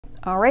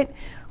All right,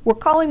 we're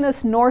calling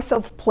this North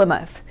of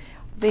Plymouth.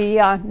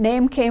 The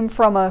name came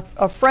from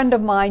a friend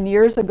of mine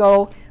years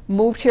ago,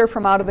 moved here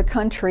from out of the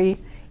country,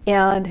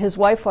 and his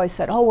wife always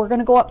said, oh, we're going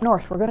to go up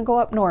north, we're going to go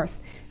up north.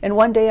 And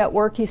one day at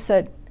work he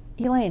said,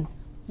 Elaine,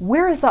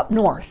 where is up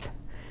north?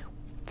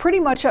 Pretty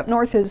much up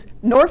north is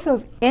north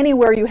of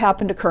anywhere you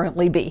happen to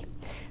currently be.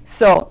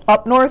 So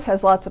up north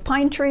has lots of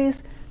pine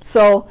trees,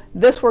 so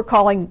this we're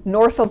calling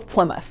North of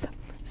Plymouth.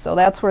 So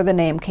that's where the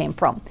name came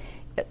from.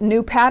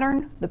 New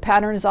pattern, the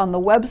pattern is on the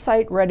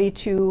website ready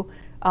to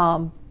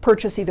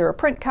purchase either a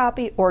print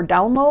copy or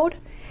download,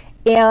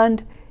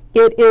 and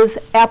it is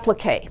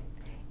applique.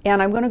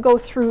 And I'm going to go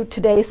through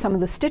today some of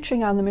the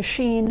stitching on the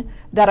machine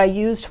that I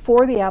used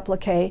for the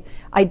applique.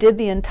 I did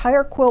the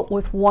entire quilt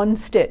with one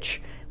stitch.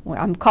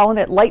 I'm calling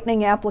it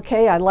lightning applique.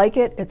 I like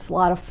it. It's a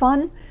lot of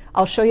fun.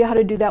 I'll show you how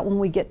to do that when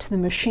we get to the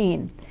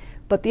machine.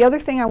 But the other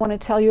thing I want to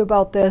tell you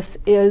about this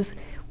is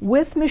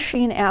with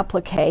machine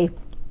applique,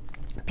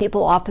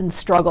 people often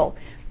struggle.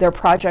 Their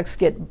projects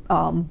get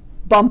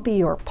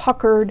bumpy or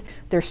puckered.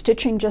 Their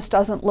stitching just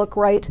doesn't look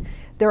right.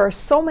 There are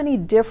so many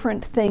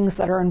different things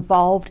that are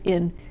involved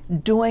in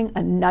doing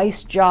a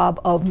nice job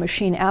of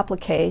machine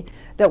applique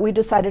that we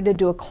decided to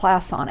do a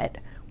class on it.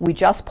 We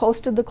just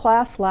posted the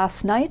class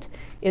last night.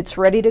 It's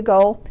ready to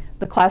go.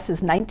 The class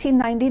is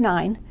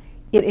 $19.99.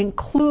 It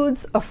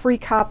includes a free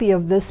copy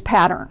of this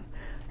pattern.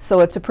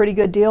 So it's a pretty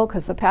good deal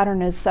because the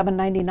pattern is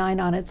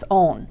 $7.99 on its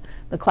own.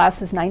 The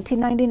class is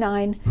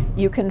 $19.99.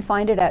 You can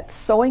find it at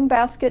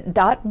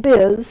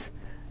sewingbasket.biz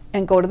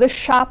and go to the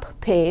shop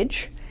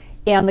page.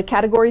 And the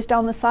categories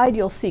down the side,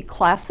 you'll see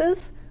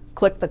classes.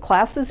 Click the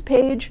classes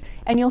page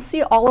and you'll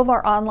see all of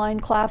our online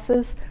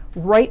classes.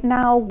 Right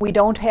now we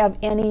don't have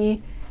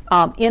any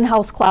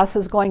in-house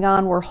classes going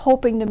on. We're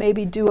hoping to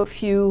maybe do a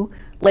few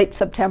late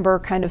September,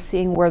 kind of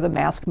seeing where the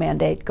mask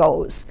mandate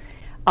goes.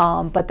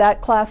 But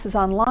that class is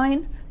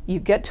online. You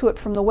get to it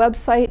from the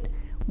website.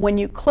 When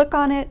you click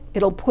on it,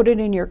 it'll put it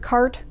in your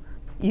cart.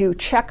 You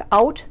check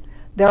out.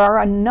 There are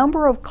a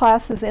number of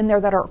classes in there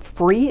that are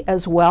free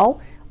as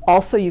well.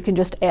 Also, you can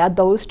just add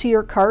those to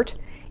your cart.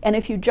 And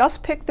if you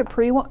just pick the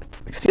free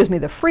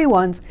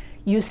ones,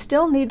 you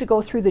still need to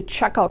go through the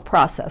checkout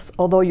process,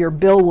 although your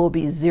bill will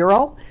be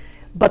 $0.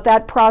 But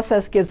that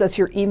process gives us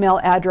your email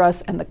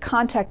address and the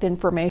contact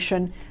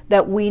information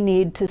that we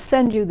need to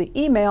send you the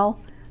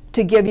email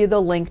to give you the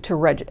link to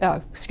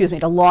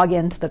log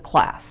into the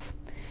class.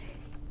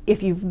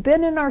 If you've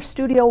been in our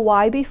Studio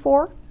Y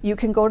before, you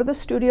can go to the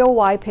Studio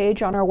Y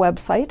page on our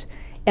website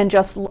and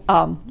just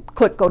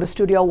click Go to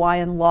Studio Y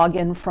and log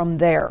in from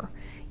there.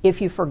 If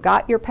you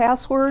forgot your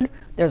password,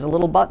 there's a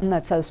little button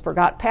that says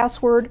Forgot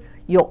Password.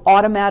 You'll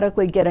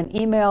automatically get an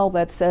email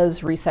that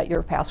says Reset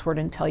your password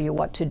and tell you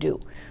what to do.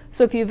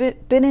 So if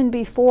you've been in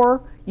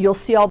before, you'll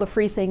see all the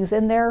free things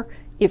in there.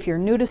 If you're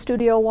new to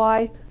Studio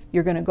Y,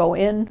 you're going to go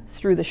in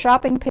through the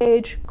shopping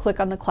page, click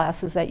on the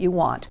classes that you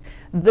want.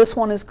 This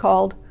one is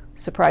called,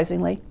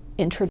 surprisingly,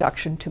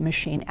 Introduction to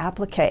Machine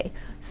Applique.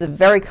 It's a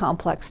very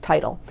complex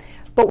title.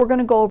 But we're going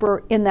to go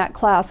over in that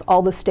class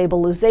all the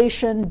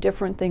stabilization,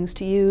 different things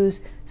to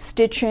use,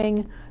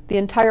 stitching, the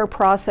entire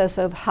process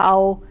of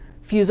how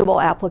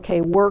fusible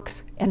applique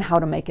works and how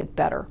to make it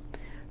better.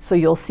 So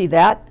you'll see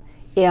that.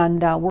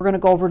 And we're going to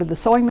go over to the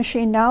sewing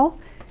machine now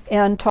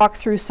and talk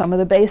through some of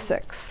the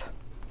basics.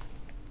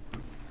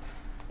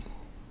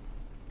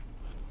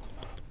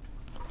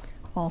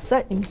 All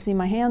set. You can see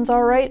my hands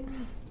all right.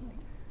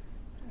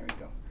 There we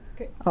go.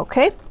 Okay.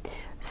 Okay.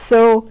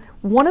 So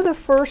one of the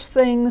first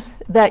things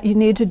that you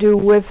need to do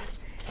with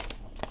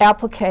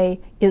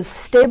applique is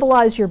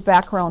stabilize your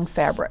background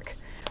fabric.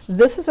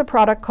 This is a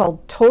product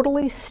called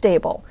Totally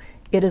Stable.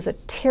 It is a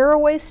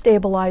tearaway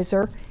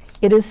stabilizer.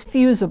 It is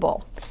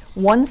fusible.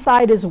 One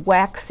side is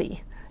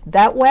waxy.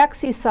 That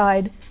waxy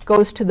side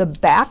goes to the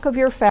back of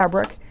your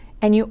fabric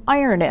and you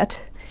iron it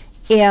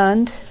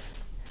and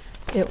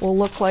it will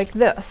look like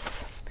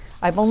this.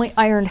 I've only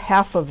ironed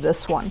half of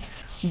this one.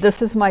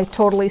 This is my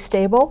Totally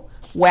Stable,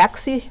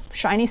 waxy,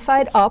 shiny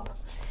side up.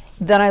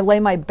 Then I lay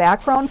my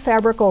background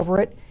fabric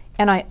over it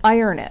and I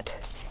iron it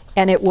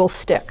and it will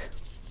stick.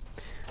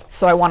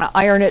 So I want to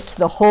iron it to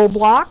the whole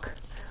block.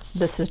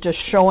 This is just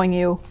showing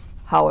you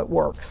how it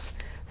works.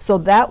 So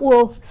that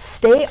will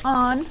stay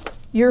on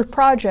your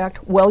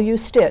project while you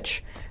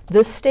stitch.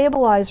 This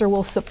stabilizer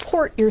will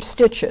support your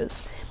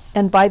stitches.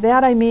 And by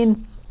that I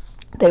mean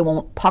they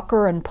won't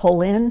pucker and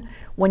pull in.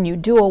 When you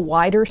do a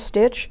wider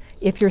stitch,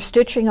 if you're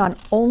stitching on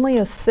only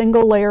a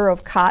single layer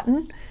of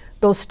cotton,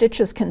 those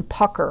stitches can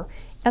pucker.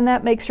 And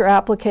that makes your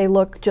applique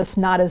look just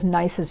not as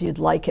nice as you'd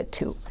like it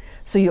to.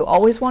 So you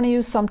always want to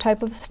use some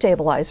type of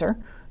stabilizer.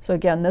 So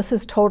again, this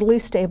is Totally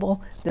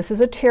Stable. This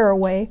is a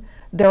tearaway.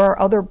 There are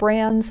other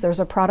brands. There's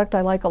a product I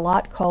like a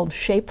lot called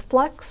Shape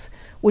Flex,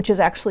 which is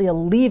actually a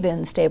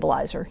leave-in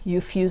stabilizer.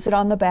 You fuse it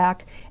on the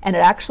back and it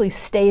actually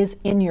stays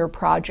in your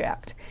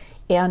project.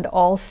 And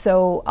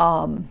also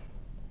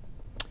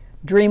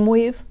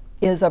Dreamweave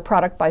is a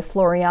product by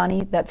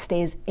Floriani that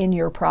stays in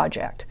your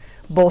project.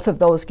 Both of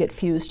those get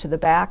fused to the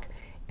back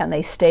and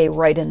they stay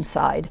right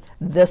inside.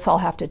 This I'll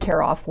have to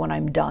tear off when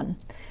I'm done,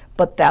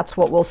 but that's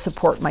what will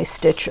support my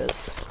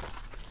stitches.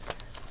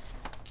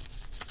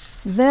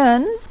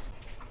 Then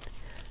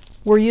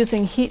we're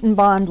using Heat and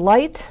Bond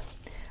Light.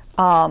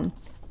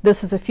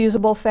 This is a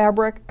fusible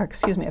fabric,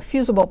 a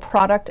fusible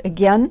product.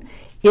 Again,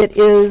 it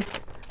is,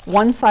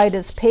 one side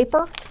is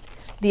paper,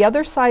 the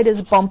other side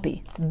is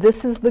bumpy.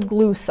 This is the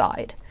glue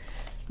side.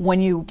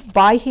 When you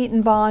buy Heat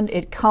and Bond,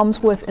 it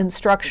comes with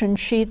instruction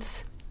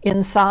sheets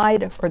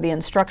inside, or the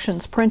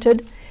instructions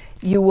printed.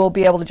 You will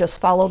be able to just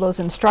follow those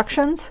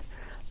instructions.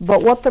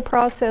 But what the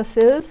process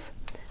is,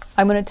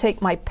 I'm going to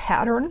take my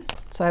pattern,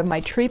 so I have my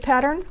tree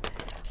pattern.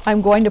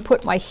 I'm going to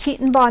put my Heat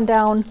and Bond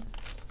down,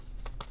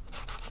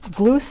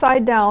 glue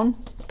side down,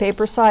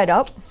 paper side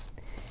up,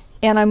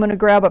 and I'm going to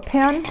grab a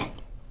pen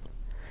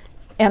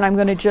and I'm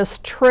going to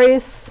just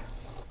trace,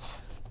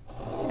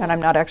 and I'm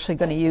not actually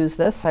going to use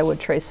this. I would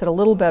trace it a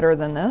little better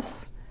than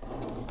this,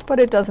 but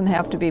it doesn't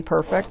have to be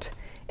perfect.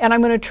 And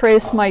I'm going to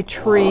trace my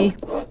tree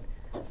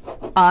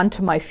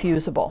onto my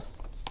fusible.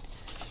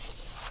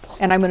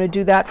 And I'm going to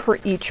do that for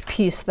each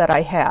piece that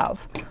I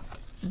have.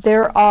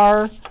 There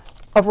are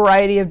a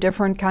variety of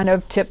different kind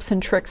of tips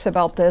and tricks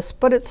about this,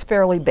 but it's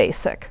fairly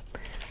basic.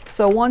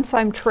 So once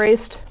I'm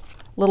traced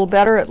a little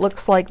better, it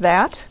looks like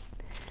that.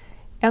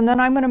 And then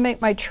I'm going to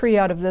make my tree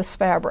out of this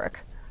fabric.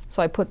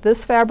 So I put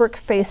this fabric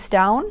face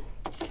down.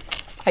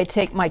 I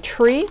take my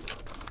tree,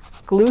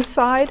 glue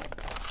side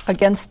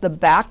against the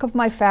back of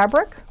my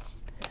fabric.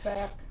 The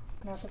back,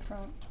 not the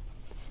front.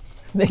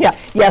 Yeah,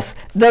 yes,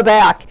 the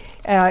back.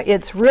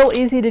 It's real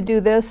easy to do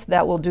this.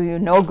 That will do you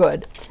no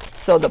good.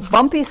 So the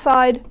bumpy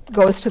side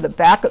goes to the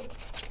back of,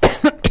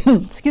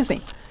 excuse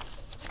me,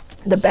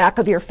 the back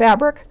of your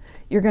fabric.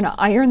 You're going to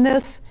iron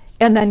this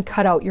and then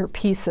cut out your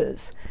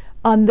pieces.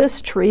 On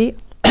this tree,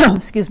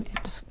 excuse me,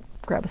 just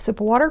grab a sip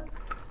of water.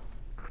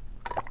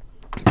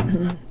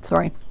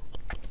 Sorry.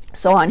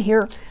 So on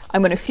here,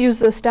 I'm going to fuse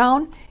this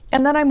down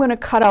and then I'm going to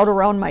cut out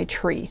around my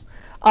tree.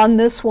 On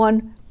this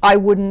one, I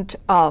wouldn't,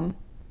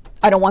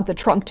 I don't want the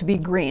trunk to be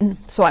green,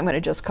 so I'm going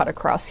to just cut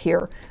across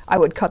here. I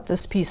would cut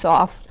this piece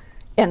off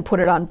and put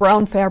it on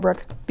brown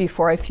fabric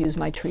before I fuse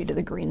my tree to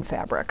the green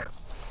fabric.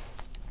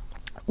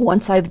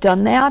 Once I've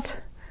done that,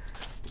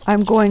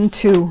 I'm going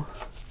to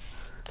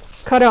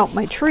cut out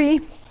my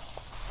tree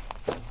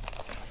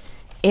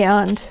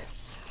and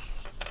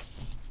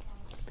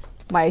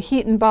my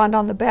Heat and Bond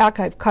on the back.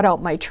 I've cut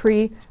out my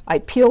tree. I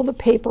peel the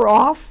paper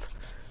off.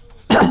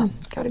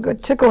 Got a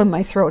good tickle in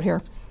my throat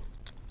here.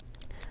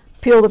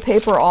 Peel the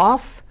paper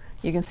off.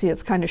 You can see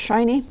it's kind of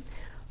shiny.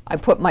 I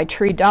put my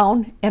tree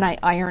down and I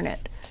iron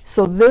it.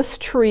 So this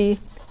tree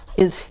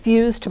is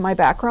fused to my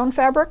background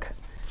fabric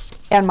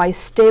and my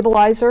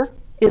stabilizer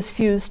is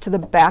fused to the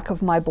back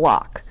of my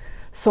block.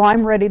 So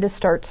I'm ready to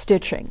start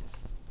stitching.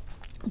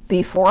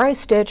 Before I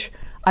stitch,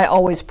 I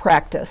always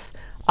practice.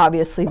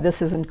 Obviously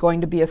this isn't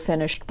going to be a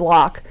finished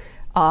block.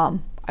 I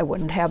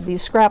wouldn't have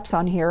these scraps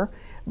on here,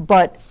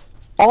 but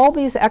all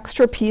these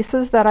extra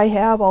pieces that I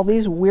have, all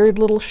these weird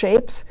little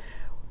shapes,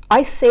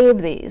 I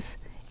save these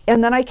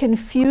and then I can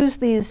fuse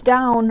these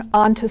down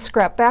onto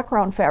scrap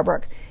background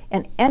fabric.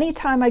 And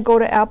anytime I go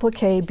to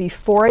applique,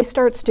 before I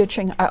start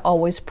stitching, I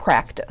always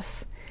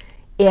practice.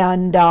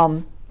 And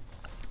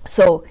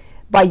so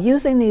by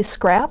using these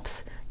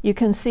scraps, you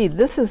can see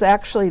this is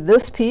actually,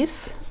 this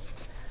piece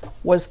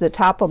was the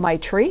top of my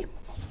tree.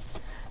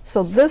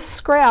 So this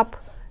scrap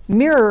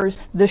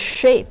mirrors the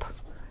shape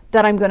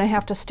that I'm going to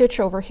have to stitch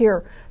over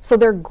here. So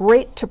they're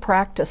great to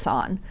practice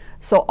on.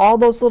 So all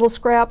those little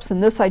scraps,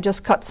 and this I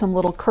just cut some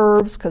little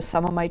curves because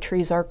some of my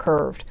trees are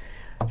curved.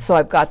 So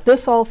I've got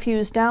this all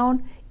fused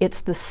down.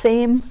 It's the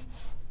same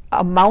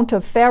amount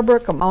of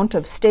fabric, amount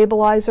of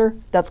stabilizer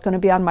that's going to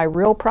be on my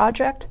real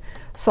project.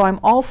 So I'm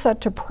all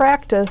set to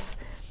practice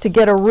to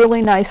get a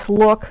really nice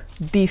look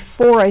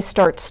before I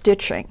start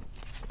stitching.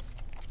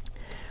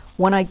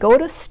 When I go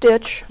to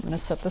stitch, I'm going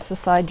to set this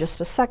aside just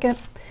a second.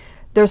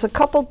 There's a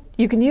couple,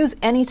 you can use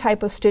any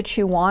type of stitch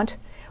you want.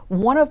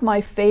 One of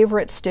my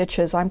favorite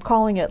stitches, I'm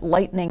calling it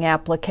lightning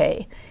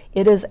applique.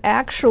 It is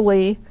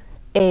actually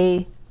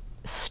a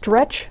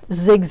stretch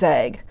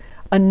zigzag.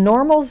 A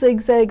normal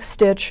zigzag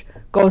stitch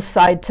goes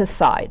side to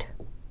side.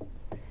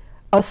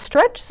 A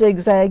stretch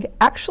zigzag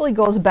actually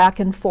goes back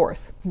and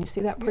forth. Can you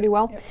see that pretty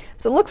well? Yep.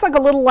 So it looks like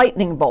a little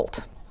lightning bolt,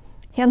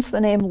 hence the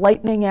name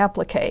lightning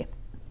applique.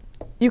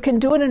 You can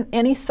do it in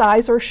any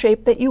size or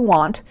shape that you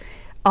want.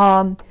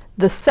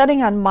 The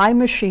setting on my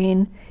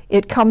machine,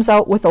 it comes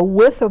out with a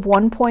width of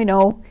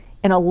 1.0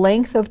 and a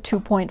length of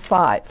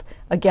 2.5.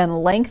 Again,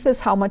 length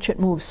is how much it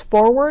moves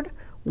forward,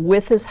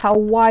 width is how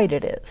wide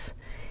it is.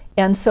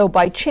 And so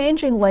by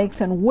changing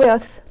length and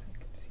width,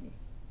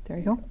 there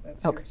you go.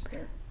 That's okay. your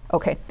start.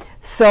 Okay,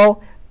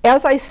 so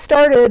as I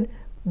started,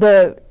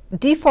 the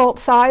default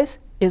size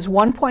is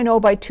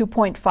 1.0 by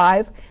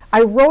 2.5.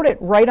 I wrote it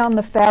right on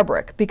the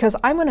fabric because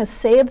I'm going to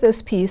save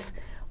this piece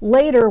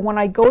later. When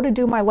I go to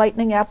do my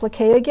lightning applique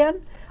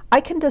again,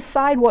 I can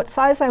decide what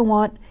size I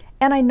want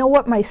and I know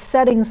what my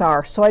settings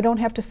are, so I don't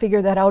have to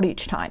figure that out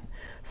each time.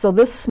 So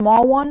this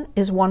small one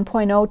is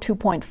 1.0,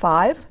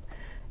 2.5.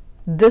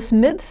 This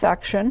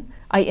midsection,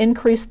 I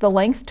increased the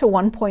length to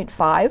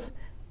 1.5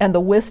 and the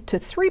width to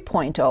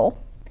 3.0.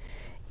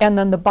 And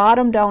then the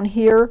bottom down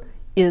here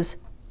is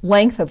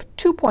length of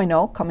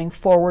 2.0, coming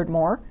forward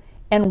more,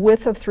 and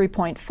width of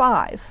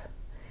 3.5.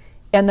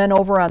 And then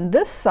over on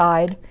this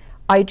side,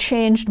 I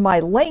changed my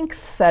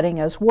length setting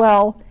as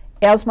well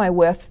as my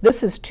width.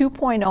 This is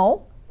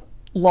 2.0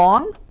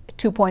 long,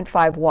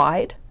 2.5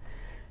 wide.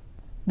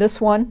 This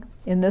one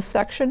in this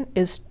section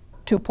is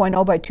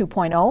 2.0 by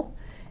 2.0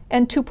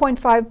 and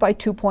 2.5 by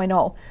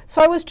 2.0.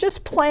 So I was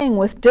just playing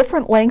with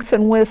different lengths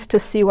and widths to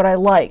see what I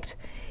liked.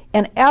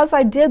 And as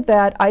I did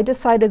that, I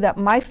decided that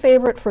my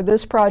favorite for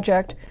this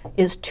project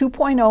is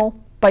 2.0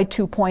 by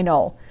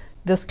 2.0,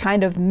 this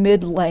kind of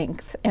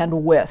mid-length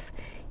and width.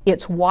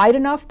 It's wide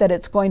enough that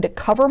it's going to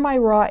cover my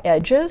raw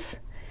edges,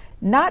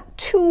 not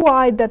too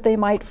wide that they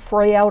might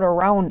fray out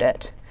around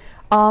it,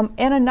 and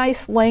a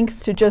nice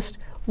length to just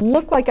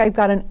look like I've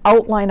got an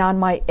outline on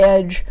my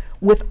edge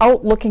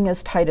without looking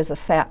as tight as a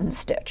satin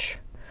stitch.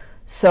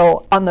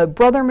 So on the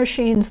Brother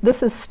machines,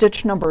 this is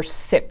stitch number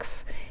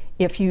 6.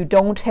 If you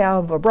don't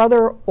have a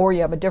Brother or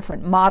you have a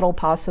different model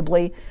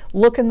possibly,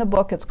 look in the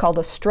book. It's called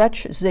a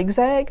stretch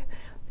zigzag.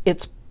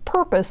 Its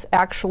purpose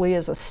actually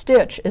as a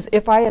stitch is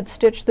if I had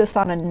stitched this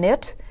on a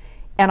knit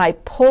and I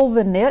pull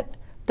the knit,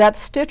 that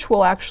stitch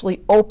will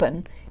actually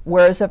open,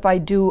 whereas if I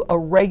do a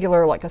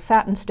regular like a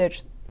satin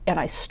stitch and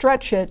I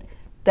stretch it,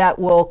 that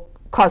will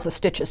cause the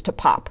stitches to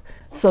pop.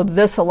 So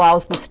this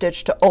allows the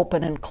stitch to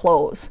open and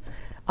close.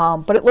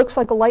 But it looks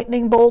like a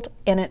lightning bolt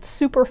and it's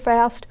super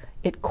fast.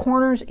 It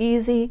corners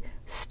easy,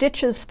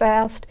 stitches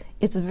fast.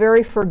 It's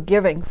very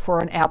forgiving for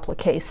an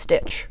applique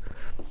stitch.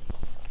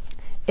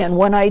 And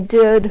when I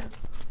did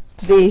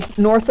the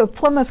North of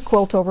Plymouth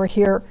quilt over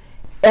here,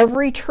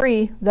 every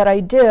tree that I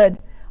did,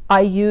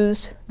 I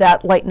used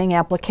that lightning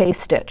applique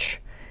stitch.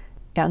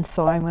 And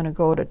so I'm going to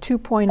go to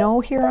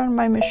 2.0 here on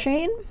my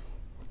machine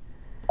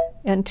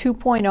and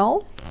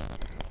 2.0.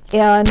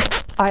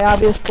 And I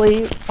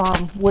obviously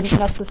wouldn't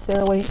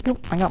necessarily,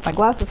 I got my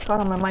glasses caught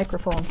on my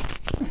microphone.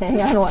 Hang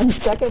on one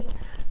second.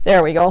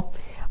 There we go.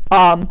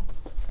 I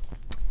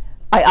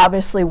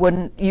obviously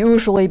wouldn't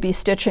usually be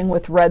stitching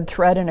with red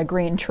thread in a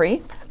green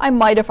tree. I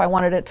might if I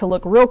wanted it to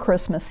look real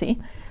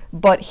Christmassy,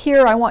 but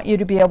here I want you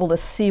to be able to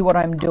see what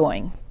I'm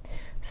doing.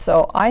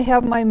 So I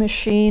have my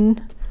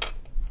machine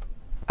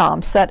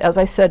set, as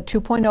I said,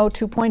 2.0,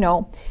 2.0.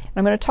 And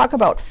I'm going to talk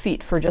about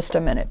feet for just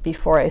a minute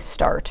before I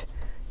start.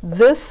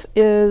 This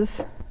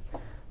is,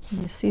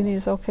 you see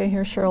these okay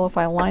here, Cheryl, if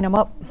I line them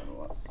up?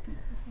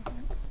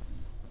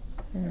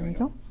 There we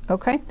go.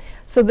 Okay,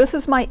 so this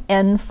is my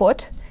N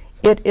foot.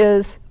 It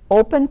is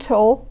open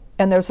toe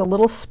and there's a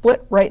little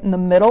split right in the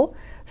middle.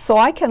 So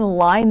I can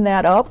line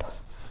that up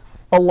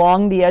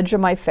along the edge of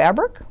my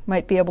fabric.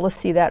 Might be able to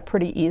see that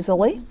pretty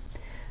easily.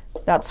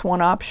 That's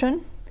one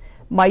option.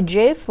 My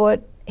J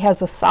foot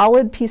has a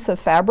solid piece of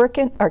fabric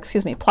in, or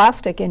excuse me,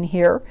 plastic in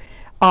here.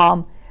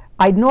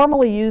 I'd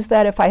normally use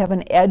that if I have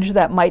an edge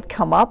that might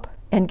come up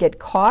and get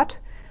caught.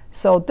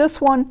 So this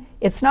one,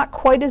 it's not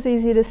quite as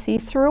easy to see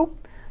through.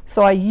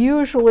 So I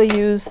usually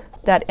use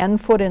that N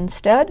foot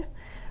instead.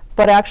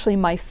 But actually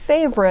my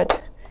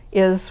favorite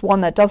is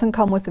one that doesn't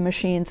come with the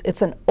machines.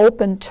 It's an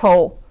open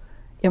toe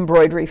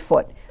embroidery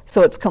foot.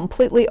 So it's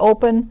completely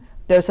open.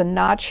 There's a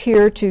notch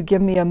here to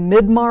give me a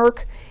mid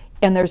mark,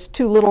 and there's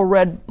 2 little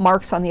red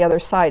marks on the other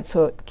side.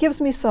 So it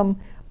gives me some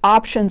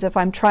options if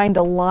I'm trying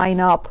to line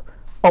up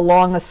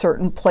along a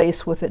certain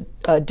place with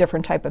a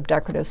different type of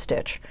decorative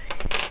stitch.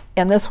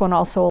 And this one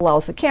also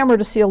allows the camera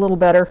to see a little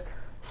better,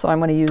 so I'm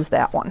going to use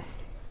that one.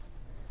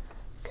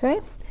 Okay.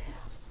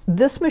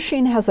 This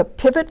machine has a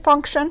pivot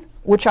function,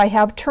 which I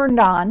have turned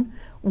on.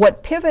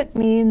 What pivot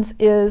means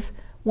is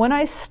when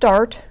I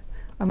start,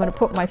 I'm going to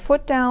put my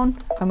foot down,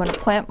 I'm going to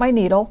plant my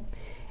needle,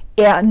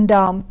 and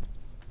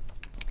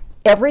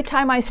every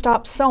time I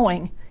stop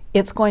sewing,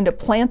 it's going to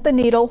plant the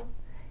needle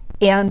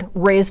and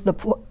raise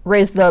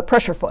the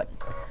pressure foot.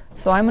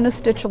 So I'm going to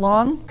stitch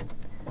along,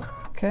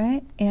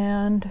 okay,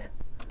 and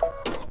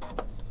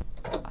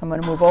I'm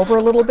going to move over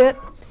a little bit.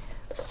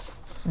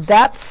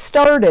 That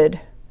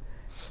started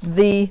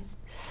the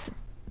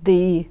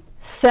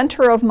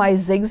center of my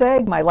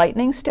zigzag, my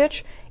lightning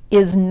stitch,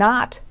 is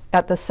not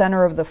at the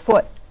center of the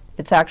foot.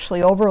 It's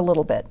actually over a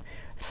little bit.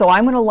 So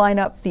I'm going to line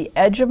up the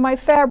edge of my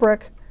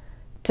fabric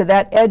to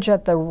that edge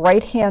at the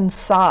right-hand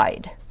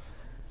side.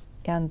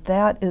 And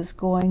that is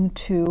going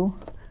to,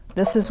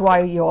 this is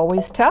why you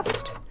always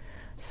test.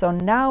 So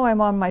now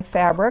I'm on my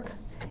fabric,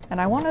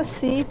 and I want to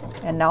see,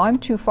 and now I'm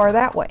too far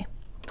that way.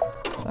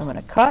 So I'm going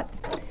to cut,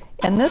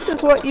 and this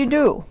is what you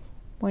do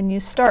when you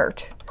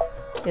start,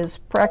 is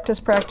practice,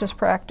 practice,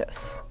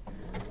 practice.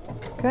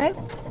 Okay?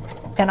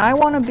 And I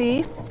want to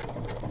be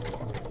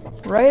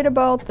right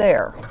about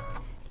there.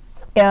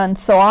 And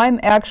so I'm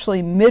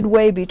actually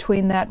midway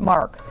between that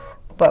mark,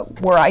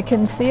 but where I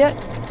can see it,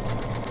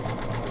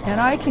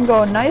 and I can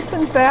go nice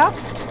and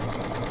fast.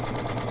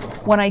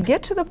 When I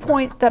get to the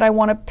point that I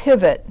want to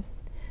pivot,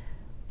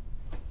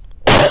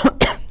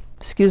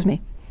 excuse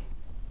me.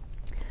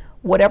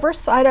 Whatever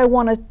side I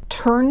want to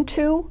turn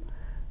to,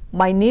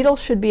 my needle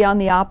should be on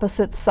the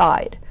opposite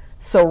side.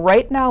 So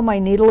right now my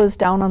needle is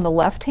down on the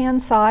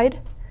left-hand side,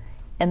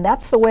 and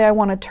that's the way I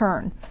want to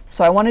turn.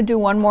 So I want to do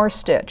one more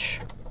stitch.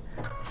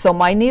 So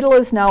my needle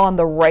is now on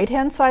the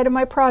right-hand side of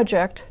my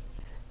project,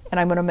 and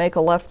I'm going to make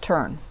a left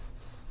turn.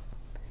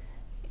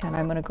 And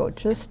I'm going to go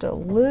just a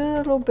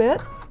little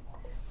bit,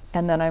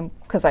 and then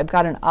because I've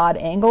got an odd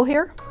angle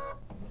here.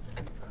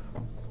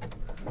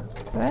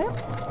 Okay.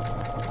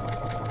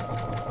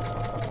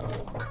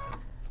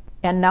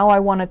 And now I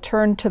want to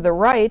turn to the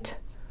right,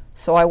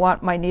 so I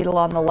want my needle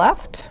on the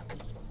left.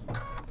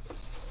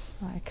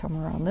 I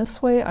come around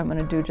this way. I'm going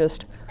to do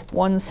just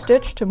one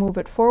stitch to move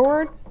it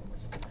forward.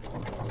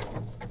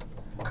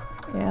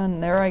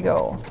 And there I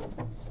go.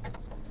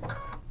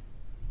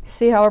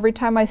 See how every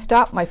time I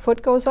stop, my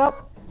foot goes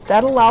up?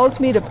 That allows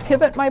me to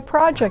pivot my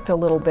project a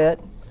little bit,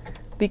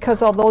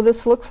 because although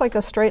this looks like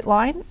a straight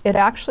line, it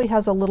actually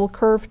has a little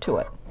curve to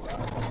it.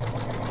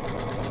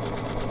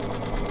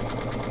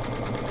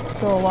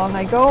 So along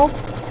I go.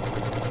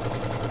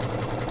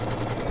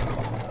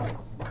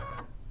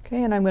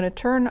 Okay, and I'm going to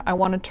turn. I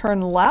want to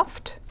turn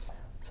left,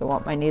 so I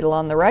want my needle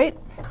on the right.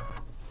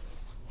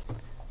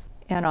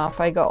 And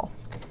off I go.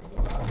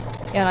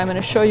 And I'm going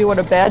to show you what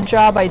a bad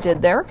job I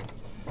did there.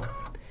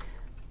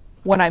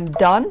 When I'm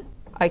done,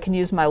 I can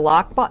use my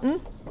lock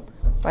button.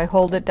 If I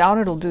hold it down,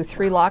 it'll do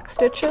 3 lock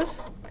stitches.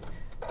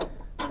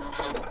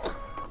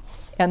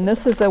 And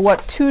this is a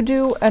what to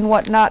do and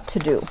what not to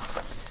do.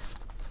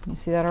 You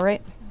see that all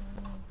right?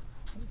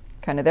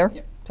 Kind of there?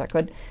 Yep. Is that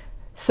good?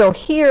 So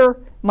here,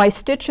 my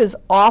stitch is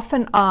off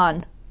and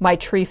on my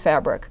tree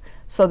fabric,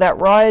 so that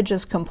raw edge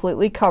is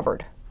completely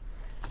covered.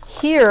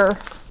 Here,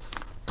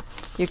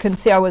 you can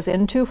see I was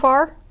in too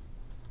far,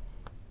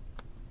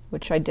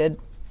 which I did.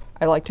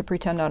 I like to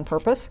pretend on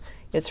purpose.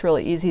 It's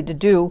really easy to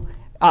do,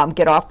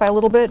 get off by a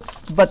little bit,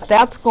 but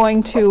that's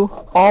going to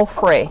all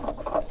fray.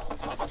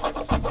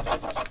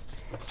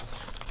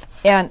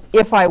 And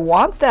if I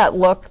want that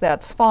look,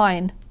 that's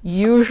fine.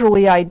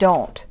 Usually I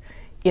don't.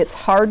 It's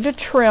hard to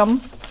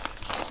trim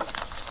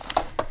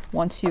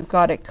once you've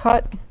got it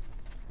cut.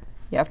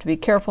 You have to be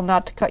careful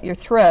not to cut your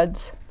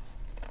threads.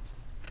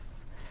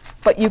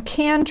 But you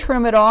can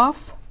trim it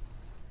off,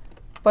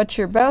 but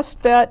your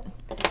best bet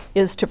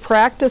is to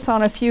practice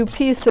on a few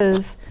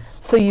pieces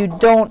so you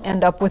don't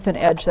end up with an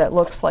edge that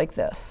looks like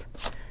this.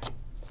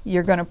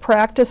 You're going to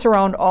practice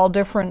around all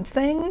different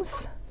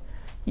things.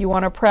 You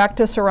want to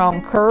practice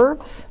around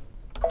curves.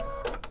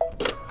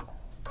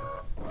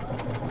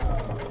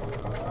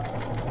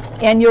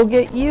 And you'll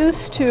get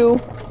used to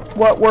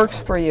what works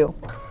for you.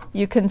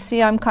 You can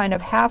see I'm kind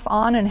of half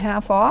on and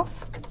half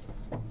off.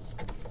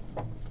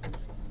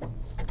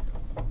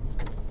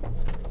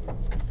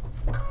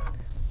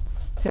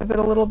 Pivot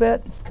a little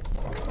bit.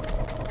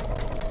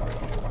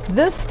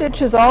 This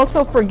stitch is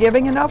also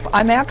forgiving enough.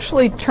 I'm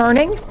actually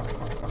turning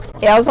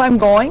as I'm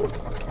going,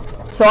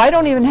 so I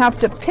don't even have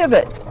to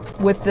pivot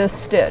with this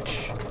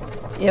stitch.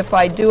 If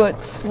I do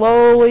it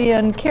slowly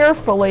and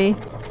carefully,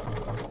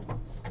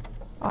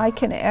 I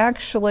can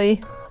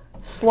actually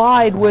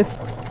slide with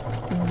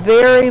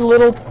very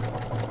little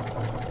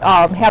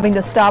having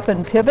to stop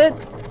and pivot.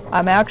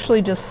 I'm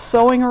actually just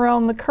sewing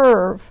around the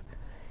curve.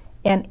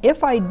 And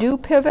if I do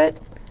pivot,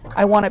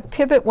 I want to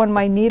pivot when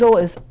my needle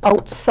is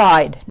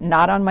outside,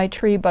 not on my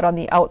tree, but on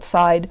the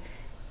outside.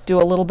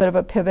 Do a little bit of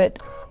a pivot.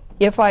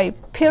 If I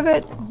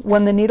pivot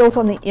when the needle's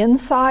on the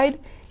inside,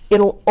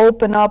 it'll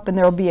open up and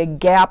there'll be a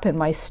gap in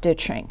my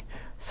stitching.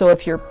 So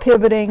if you're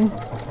pivoting,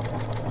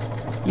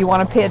 you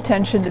want to pay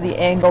attention to the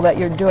angle that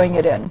you're doing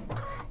it in.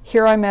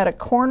 Here I'm at a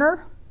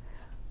corner.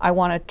 I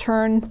want to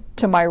turn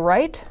to my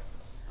right.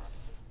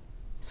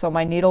 So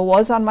my needle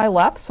was on my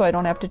left, so I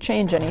don't have to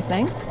change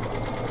anything.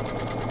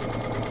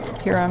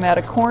 Here I'm at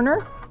a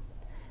corner,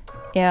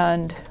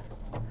 and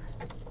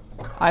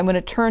I'm going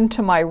to turn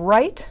to my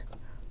right,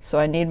 so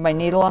I need my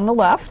needle on the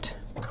left.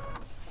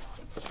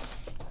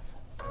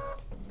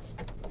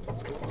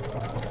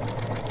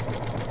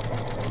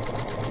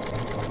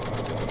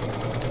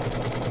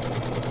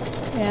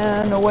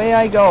 And away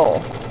I go.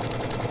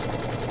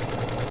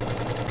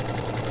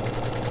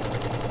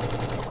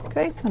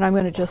 Okay, and I'm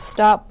going to just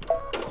stop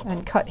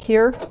and cut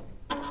here.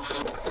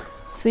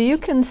 So you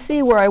can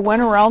see where I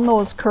went around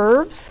those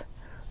curves.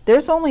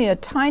 There's only a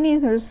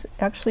tiny,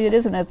 actually it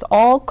isn't, it's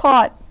all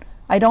caught.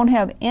 I don't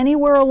have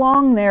anywhere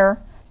along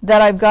there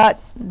that I've got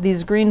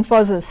these green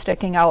fuzzes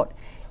sticking out.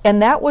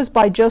 And that was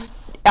by just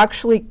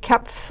actually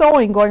kept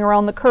sewing going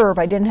around the curve.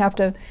 I didn't have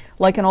to,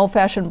 like an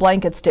old-fashioned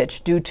blanket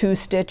stitch, do 2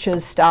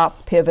 stitches,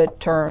 stop, pivot,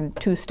 turn,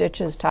 2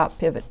 stitches, top,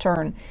 pivot,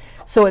 turn.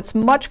 So it's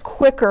much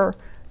quicker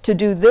to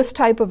do this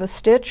type of a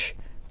stitch,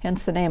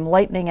 hence the name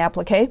lightning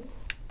applique.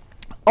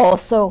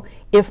 Also,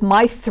 if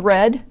my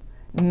thread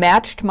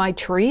matched my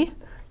tree,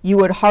 you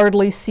would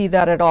hardly see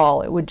that at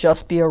all. It would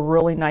just be a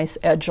really nice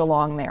edge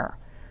along there.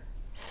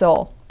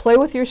 So play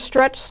with your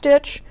stretch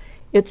stitch.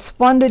 It's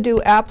fun to do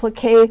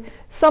applique.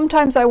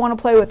 Sometimes I want to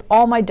play with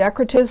all my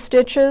decorative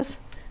stitches.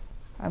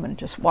 I'm going to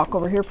just walk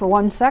over here for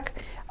one sec.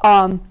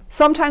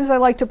 Sometimes I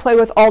like to play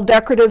with all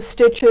decorative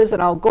stitches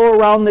and I'll go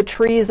around the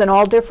trees and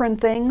all different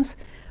things.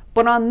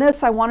 But on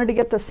this, I wanted to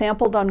get the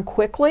sample done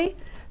quickly.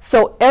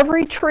 So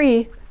every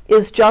tree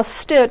is just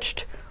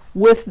stitched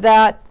with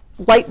that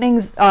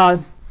lightning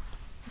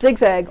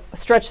zigzag,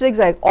 stretch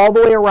zigzag all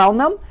the way around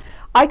them.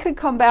 I could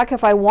come back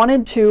if I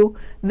wanted to.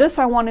 This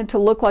I wanted to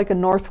look like a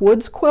North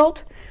Woods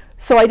quilt,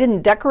 so I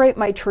didn't decorate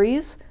my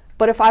trees.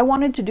 But if I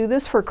wanted to do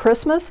this for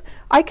Christmas,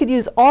 I could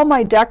use all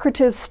my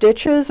decorative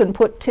stitches and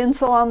put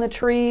tinsel on the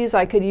trees.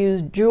 I could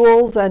use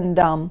jewels and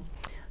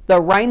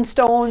the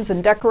rhinestones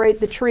and decorate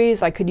the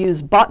trees. I could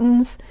use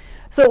buttons.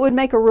 So it would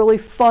make a really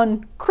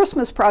fun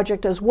Christmas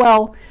project as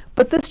well.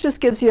 But this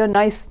just gives you a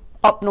nice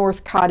up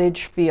north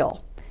cottage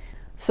feel.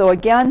 So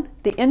again,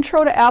 the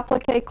Intro to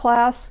Applique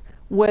class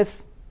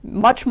with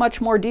much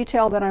more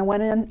detail than I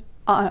went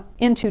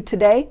into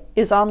today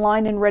is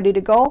online and ready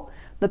to go.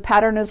 The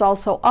pattern is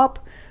also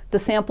up. The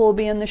sample will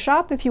be in the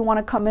shop if you want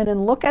to come in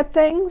and look at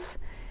things.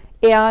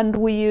 And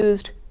we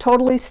used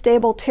Totally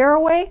Stable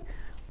Tearaway,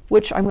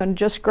 which I'm going to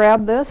just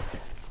grab this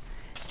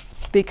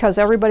because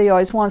everybody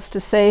always wants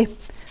to say,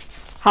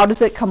 how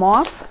does it come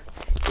off?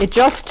 It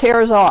just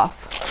tears off.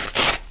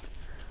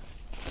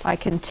 I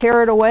can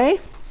tear it away,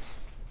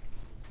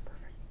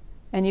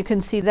 and you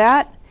can see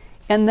that.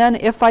 And then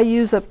if I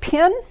use a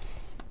pin,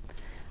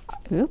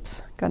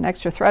 oops, got an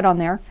extra thread on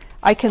there,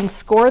 I can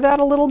score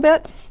that a little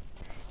bit,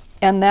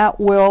 and that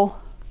will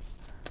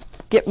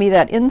get me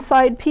that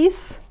inside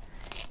piece,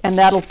 and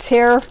that'll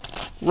tear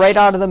right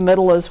out of the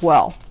middle as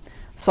well.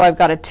 So I've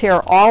got to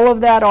tear all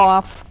of that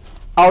off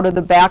out of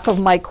the back of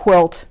my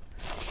quilt,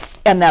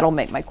 and that'll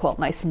make my quilt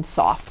nice and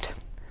soft.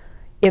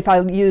 If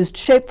I used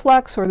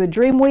Shapeflex or the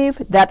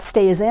Dreamweave, that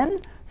stays in,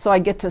 so I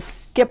get to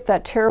skip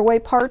that tearaway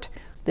part.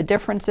 The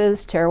difference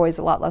is tearaway is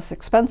a lot less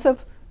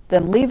expensive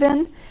than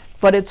leave-in,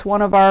 but it's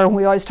one of our,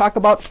 we always talk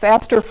about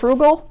fast or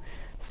frugal.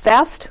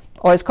 Fast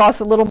always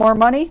costs a little more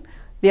money.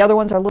 The other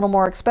ones are a little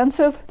more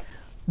expensive.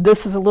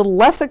 This is a little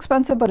less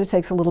expensive, but it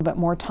takes a little bit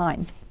more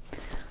time.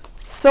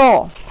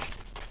 So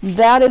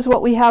that is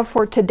what we have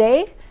for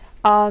today.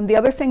 The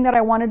other thing that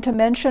I wanted to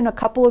mention, a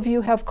couple of you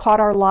have caught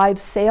our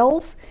live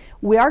sales.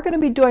 We are going to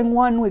be doing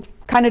one. We've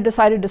kind of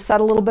decided to set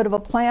a little bit of a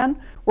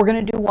plan. We're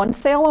going to do one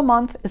sale a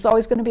month. It's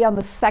always going to be on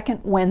the second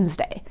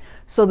Wednesday.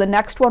 So the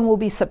next one will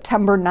be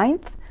September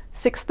 9th,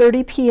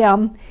 6:30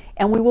 p.m.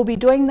 And we will be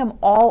doing them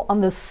all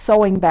on the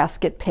Sewing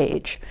Basket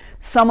page.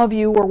 Some of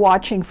you were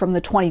watching from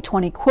the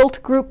 2020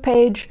 Quilt group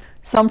page,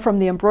 some from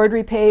the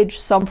embroidery page,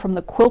 some from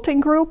the quilting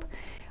group.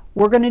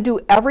 We're going to do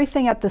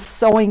everything at the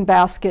Sewing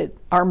Basket,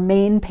 our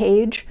main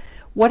page.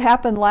 What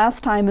happened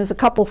last time is a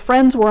couple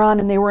friends were on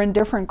and they were in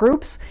different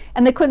groups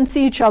and they couldn't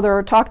see each other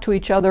or talk to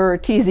each other or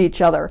tease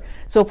each other.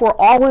 So if we're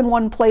all in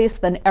one place,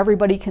 then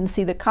everybody can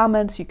see the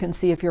comments. You can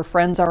see if your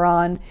friends are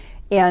on,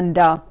 and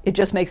it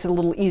just makes it a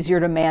little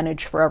easier to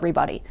manage for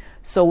everybody.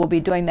 So we'll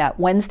be doing that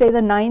Wednesday the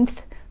 9th,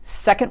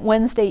 second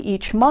Wednesday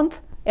each month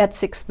at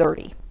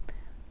 6:30.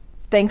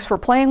 Thanks for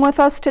playing with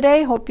us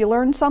today. Hope you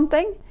learned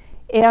something,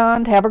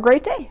 and have a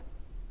great day.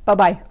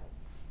 Bye-bye.